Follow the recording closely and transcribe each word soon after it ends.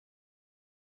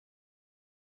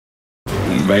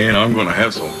Man, I'm gonna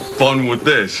have some fun with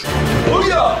this.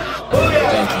 BOOYAH!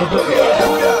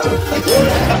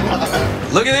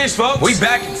 Look at this, folks. We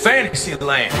back in fantasy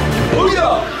land.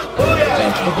 BOOYAH!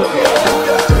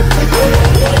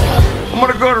 I'm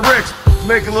gonna go to Rick's,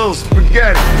 make a little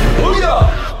spaghetti.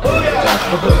 BOOYAH!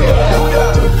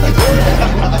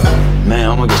 Man,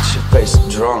 I'm gonna get your face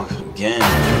drunk again.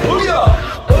 BOOYAH!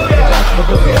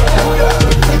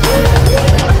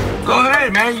 Go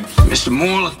ahead, man. Mr.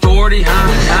 Moral Authority, huh?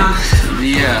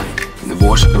 The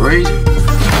voice of the reason.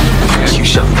 Ask you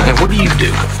something, man. What do you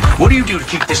do? What do you do to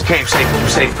keep this camp safe?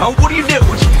 Huh? What do you do?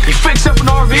 You fix up an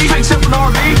RV?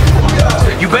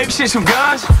 You babysit some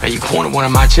guns? Now you cornered one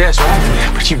on my chest,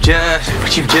 right? But you couldn't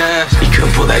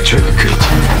pull that trigger, could you?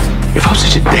 If I was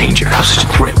such a danger, I was such a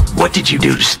threat, what did you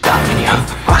do to stop me, huh?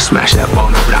 I smashed that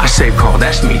phone over. I saved Carl.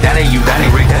 That's me. That ain't you. That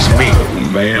ain't Rick. That's me.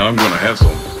 Man, I'm gonna have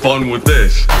some fun with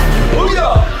this.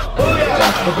 BOOYAH!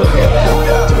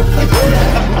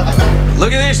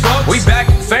 Look at this, folks. We back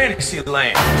in fantasy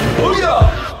land.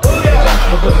 BOOYAH!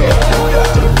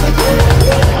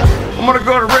 I'm gonna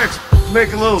go to Rick's,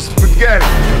 make a little spaghetti.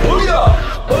 BOOYAH!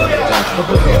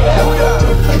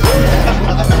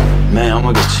 Man, I'm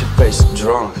gonna get your face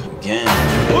drunk again.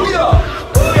 BOOYAH!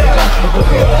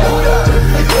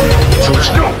 So let's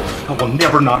go. I will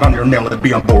never knock on your nail and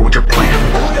be on board with your plan.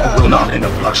 I will not end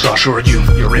up like so sure of you.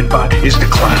 Your invite is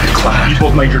decline. You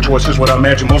both made your choices. What I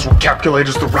imagine most will calculate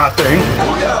as the right thing.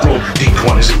 Roll your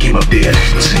D20 as a game of dead.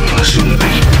 Singing a soon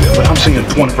be. But I'm singing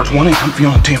 20 for 20. I'm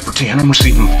feeling 10 for 10. I'm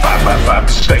receiving 5 by 5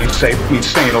 to staying safe. Means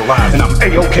staying alive. And I'm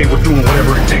A-okay with doing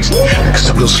whatever it takes. Because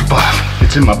I will survive.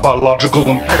 It's in my biological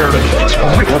imperative. It's for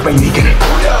real, obey Negan.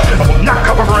 I will not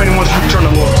cover for anyone's return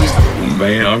of loyalty.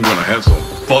 Man, I'm gonna have some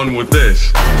fun with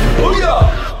this. BOOYAH!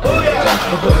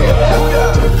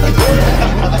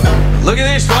 Look at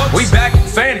this, folks. We back in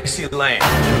fantasy land.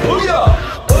 BOOYAH!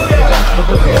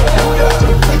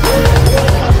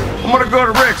 I'm gonna go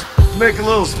to Rick's, make a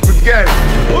little spaghetti.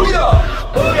 BOOYAH!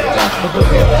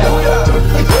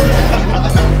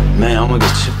 Man, I'm gonna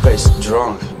get your face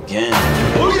drunk again.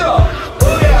 BOOYAH!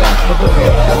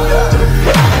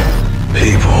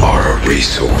 People are a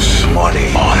resource.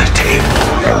 Money on the table.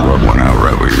 I rub one out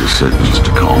right where you're sitting just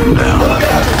to calm down.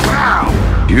 Wow!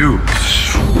 You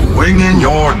swinging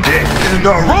your dick in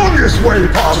the wrongest way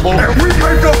possible, and we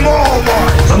make them all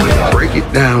right. I'm gonna break it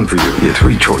down for you. You have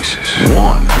 3 choices.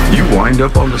 1, You wind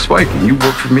up on the spike and you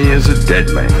work for me as a dead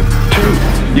man.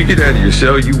 2, You get out of your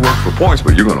cell, you work for points,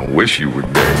 but you're gonna wish you were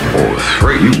dead. Or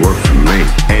 3, You work for me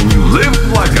and you live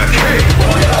like a king.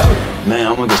 Man,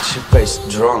 I'm gonna get your face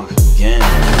drunk again.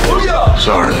 BOOYAH!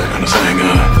 sorry, that kind of thing.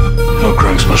 No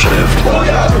cranks my shaft.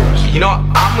 You know,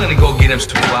 I'm gonna go get him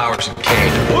some flowers and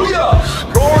cake. BOOYAH!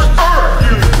 Yours earth,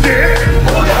 you dick!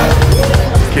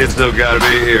 Kid still gotta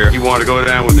be here. You want to go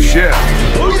down with the chef.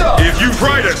 BOOYAH! If you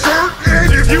try to skirt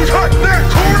and if you touch that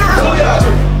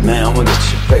corner, Man, I'm gonna get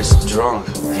your face drunk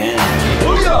again.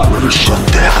 BOOYAH! we'll shut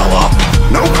the hell up.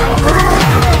 Nope.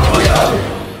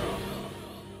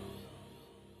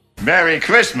 Merry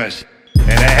Christmas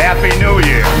and a Happy New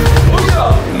Year.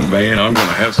 BOOYAH! Man, I'm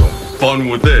gonna have some fun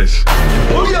with this.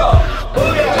 BOOYAH!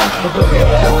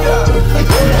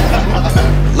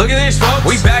 Look at this, folks.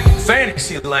 We back in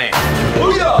fantasy land.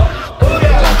 BOOYAH!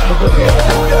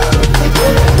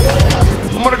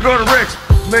 I'm gonna go to Rick's,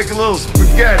 make a little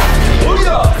spaghetti.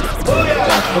 BOOYAH!